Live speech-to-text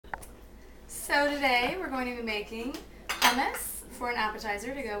So today we're going to be making hummus for an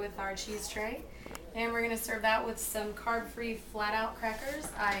appetizer to go with our cheese tray. And we're going to serve that with some carb-free flat-out crackers.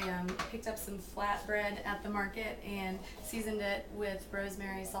 I picked up some flatbread at the market and seasoned it with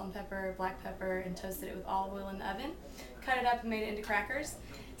rosemary, salt and pepper, black pepper, and toasted it with olive oil in the oven. Cut it up and made it into crackers.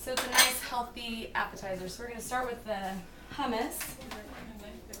 So it's a nice, healthy appetizer. So we're going to start with the hummus.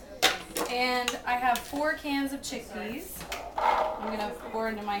 And I have 4 cans of chickpeas. I'm going to pour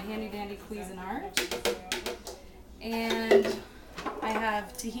into my handy-dandy Cuisinart. And I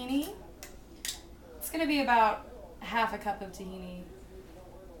have tahini. It's going to be about half a cup of tahini.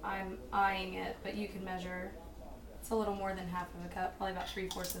 I'm eyeing it, but you can measure. It's a little more than half of a cup, probably about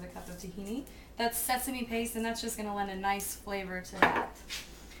 3/4 of a cup of tahini. That's sesame paste, and that's just going to lend a nice flavor to that.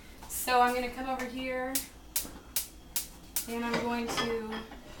 So I'm going to come over here, and I'm going to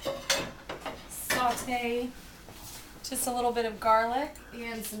saute just a little bit of garlic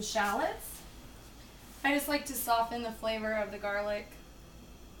and some shallots. I just like to soften the flavor of the garlic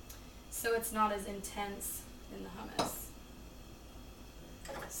so it's not as intense in the hummus.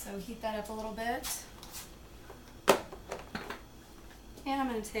 So heat that up a little bit. And I'm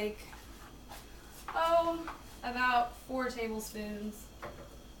going to take, about 4 tablespoons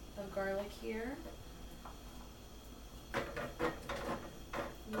of garlic here.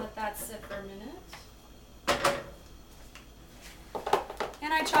 Let that sit for a minute.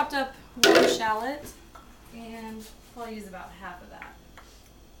 And I chopped up 1 shallot and I'll use about half of that.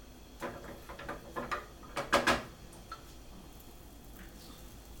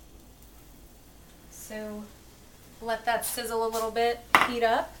 So let that sizzle a little bit, heat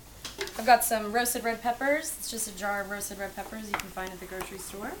up. I've got some roasted red peppers. It's just a jar of roasted red peppers you can find at the grocery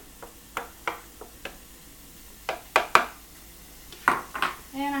store.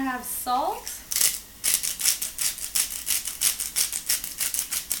 And I have salt.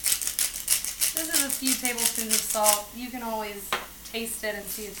 This is a few tablespoons of salt. You can always taste it and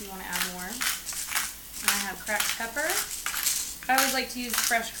see if you want to add more. And I have cracked pepper. I always like to use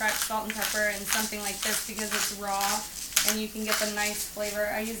fresh cracked salt and pepper in something like this because it's raw and you can get the nice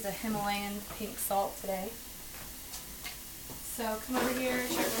flavor. I used a Himalayan pink salt today. So come over here,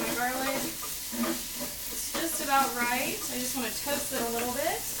 check my garlic. It's just about right. I just want to toast it a little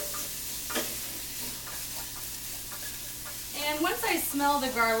bit. And once I smell the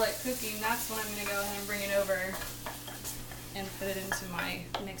garlic cooking, that's when I'm going to go ahead and bring it over and put it into my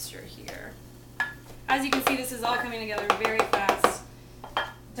mixture here. As you can see, this is all coming together very fast.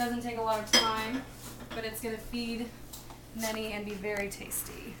 It doesn't take a lot of time, but it's going to feed many and be very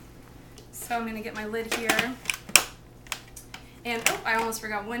tasty. So I'm going to get my lid here. And I almost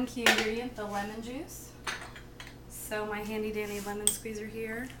forgot one key ingredient, the lemon juice. So my handy dandy lemon squeezer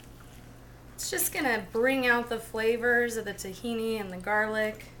here. It's just going to bring out the flavors of the tahini and the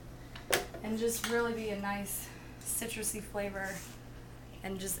garlic and just really be a nice citrusy flavor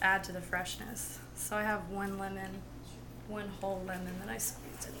and just add to the freshness. So I have 1 lemon, 1 whole lemon that I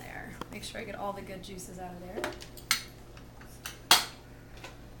squeezed in there. Make sure I get all the good juices out of there.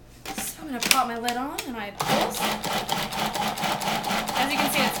 So I'm going to pop my lid on and I pulse. As you can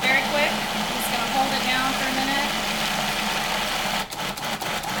see, it's very quick. I'm just going to hold it down for a minute.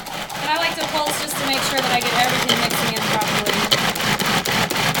 And I like to pulse just to make sure that I get everything mixing in properly.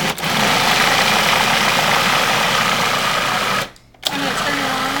 I'm going to turn it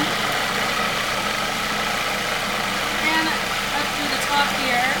on. And up through the top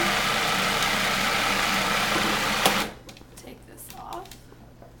here. Take this off.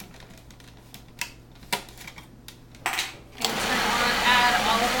 And turn on, add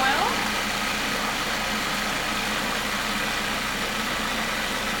olive oil.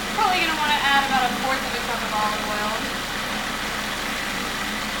 Probably going to want to add about 1/4 of a cup of olive oil.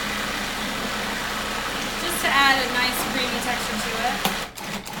 Just to add a nice creamy texture to it.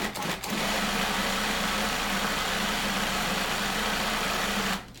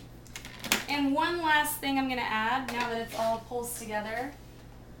 And one last thing I'm going to add, now that it's all pulsed together,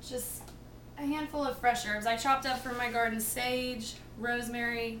 just a handful of fresh herbs. I chopped up from my garden sage,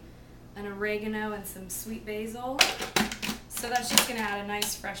 rosemary, an oregano, and some sweet basil. So that's just going to add a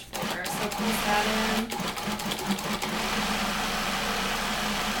nice fresh flavor. So pulse that in.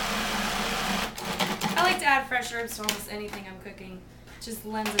 I like to add fresh herbs to almost anything I'm cooking. It just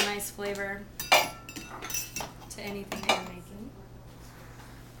lends a nice flavor to anything that you're making.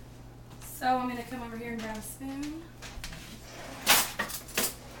 So I'm going to come over here and grab a spoon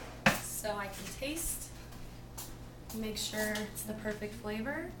so I can taste, make sure it's the perfect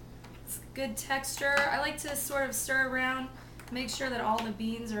flavor. It's good texture. I like to sort of stir around, make sure that all the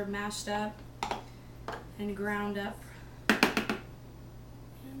beans are mashed up and ground up.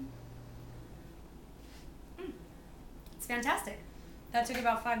 And fantastic. That took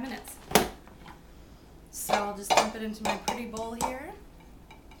about 5 minutes. So I'll just dump it into my pretty bowl here.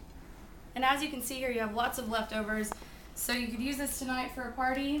 And as you can see here, you have lots of leftovers. So you could use this tonight for a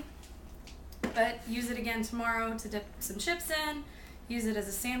party, but use it again tomorrow to dip some chips in, use it as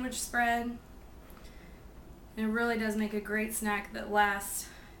a sandwich spread. And it really does make a great snack that lasts.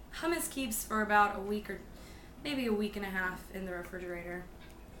 Hummus keeps for about a week or maybe a week and a half in the refrigerator.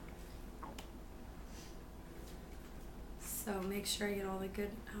 So make sure you get all the good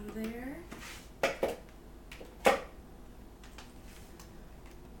out of there.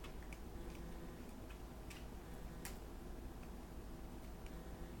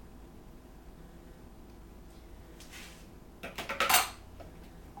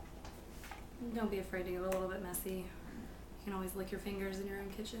 Don't be afraid to get a little bit messy. You can always lick your fingers in your own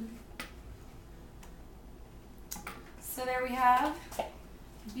kitchen. So there we have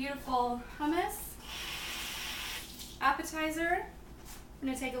beautiful hummus appetizer. I'm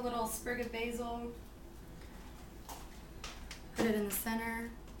going to take a little sprig of basil, put it in the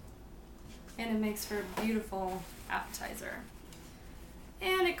center, and it makes for a beautiful appetizer.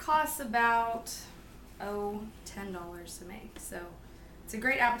 And it costs about, $10 to make. So it's a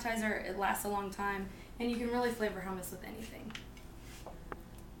great appetizer, it lasts a long time, and you can really flavor hummus with anything.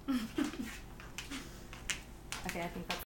 Okay, I think that's